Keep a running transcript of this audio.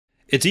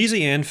It's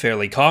easy and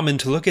fairly common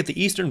to look at the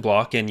Eastern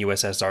Bloc and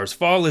USSR's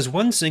fall as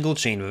one single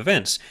chain of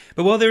events,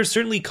 but while there are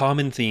certainly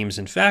common themes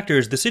and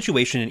factors, the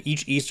situation in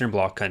each Eastern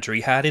Bloc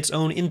country had its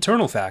own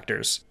internal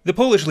factors. The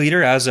Polish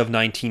leader as of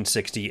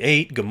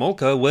 1968,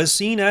 Gomulka, was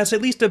seen as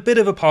at least a bit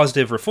of a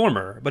positive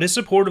reformer, but his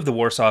support of the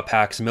Warsaw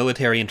Pact's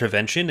military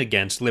intervention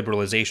against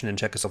liberalization in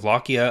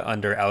Czechoslovakia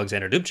under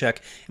Alexander Dubček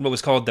and what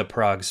was called the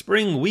Prague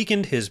Spring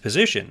weakened his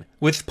position,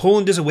 with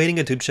 "Poland is awaiting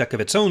a Dubček of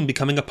its own"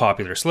 becoming a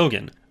popular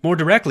slogan. More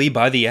directly,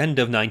 by the end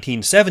of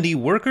 1970,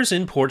 workers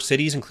in port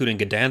cities including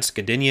Gdansk,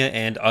 Gdynia,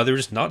 and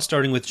others not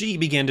starting with G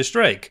began to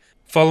strike,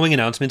 following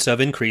announcements of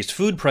increased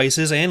food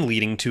prices and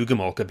leading to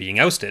Gomulka being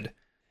ousted.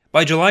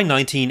 By July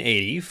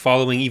 1980,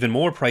 following even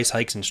more price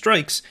hikes and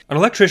strikes, an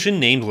electrician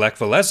named Lech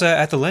Walesa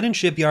at the Lenin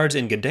shipyards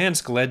in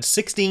Gdansk led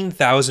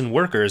 16,000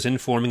 workers in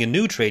forming a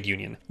new trade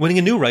union, winning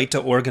a new right to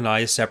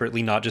organize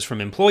separately not just from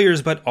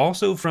employers but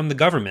also from the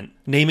government,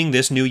 naming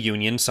this new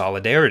union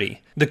Solidarity.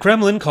 The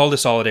Kremlin called a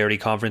Solidarity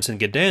conference in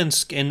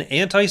Gdansk an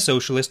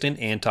anti-socialist and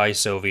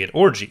anti-Soviet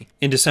orgy.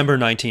 In December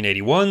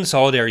 1981,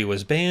 Solidarity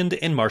was banned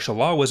and martial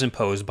law was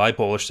imposed by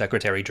Polish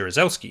Secretary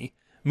Jaruzelski,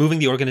 moving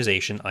the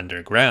organization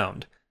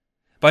underground.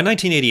 By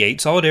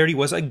 1988, Solidarity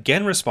was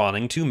again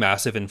responding to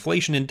massive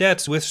inflation and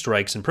debts with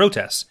strikes and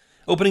protests,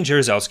 opening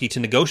Jaruzelski to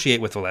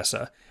negotiate with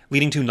Walesa,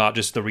 leading to not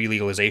just the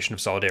relegalization of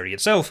Solidarity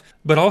itself,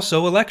 but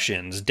also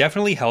elections,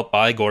 definitely helped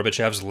by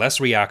Gorbachev's less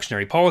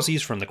reactionary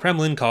policies from the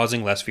Kremlin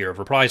causing less fear of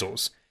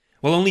reprisals.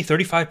 While only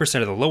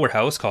 35% of the lower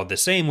house, called the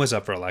Sejm, was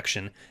up for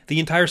election,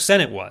 the entire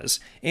Senate was,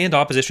 and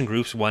opposition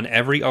groups won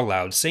every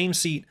allowed Sejm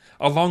seat,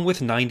 along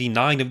with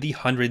 99 of the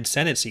 100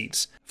 Senate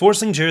seats,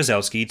 forcing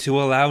Jaruzelski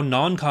to allow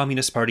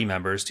non-Communist Party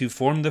members to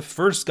form the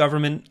first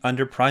government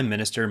under Prime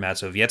Minister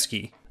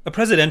Mazowiecki. A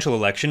presidential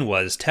election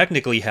was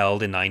technically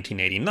held in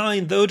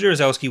 1989, though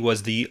Jaruzelski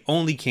was the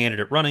only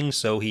candidate running,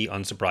 so he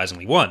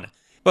unsurprisingly won.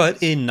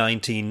 But in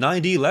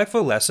 1990, Lech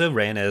Walesa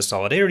ran as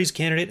Solidarity's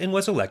candidate and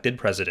was elected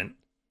president.